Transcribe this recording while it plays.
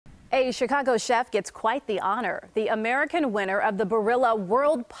A Chicago chef gets quite the honor, the American winner of the Barilla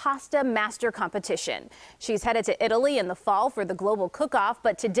World Pasta Master Competition. She's headed to Italy in the fall for the global cook-off,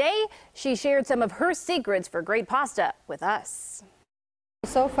 but today she shared some of her secrets for great pasta with us.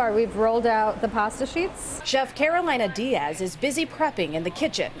 So far, we've rolled out the pasta sheets. Chef Carolina Diaz is busy prepping in the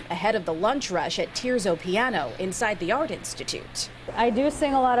kitchen ahead of the lunch rush at Tirso Piano inside the Art Institute. I do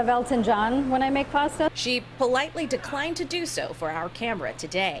sing a lot of Elton John when I make pasta. She politely declined to do so for our camera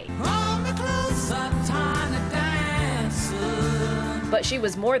today. But she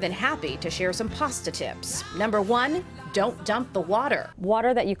was more than happy to share some pasta tips. Number one, don't dump the water.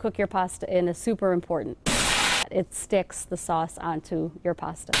 Water that you cook your pasta in is super important. It sticks the sauce onto your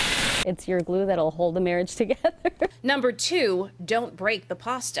pasta. It's your glue that'll hold the marriage together. Number two, don't break the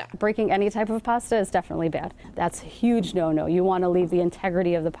pasta. Breaking any type of pasta is definitely bad. That's a huge no-no. You want to leave the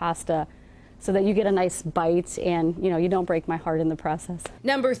integrity of the pasta so that you get a nice bite and, you don't break my heart in the process.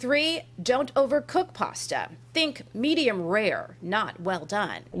 Number three, don't overcook pasta. Think medium rare, not well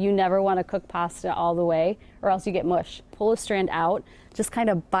done. You never want to cook pasta all the way or else you get mush. Pull a strand out, just kind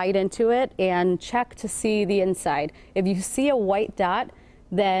of bite into it and check to see the inside. If you see a white dot,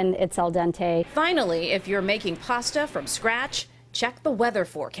 then it's al dente. Finally, if you're making pasta from scratch, check the weather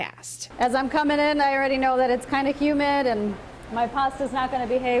forecast. As I'm coming in, I already know that it's kind of humid and my pasta's not going to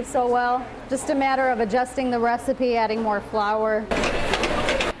behave so well. Just a matter of adjusting the recipe, adding more flour.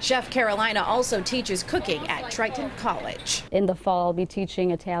 Chef Carolina also teaches cooking at Triton College. In the fall, I'll be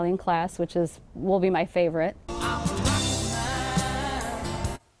teaching Italian class, which will be my favorite.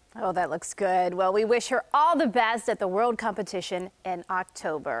 Oh, that looks good. Well, we wish her all the best at the World Competition in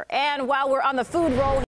October. And while we're on the food roll,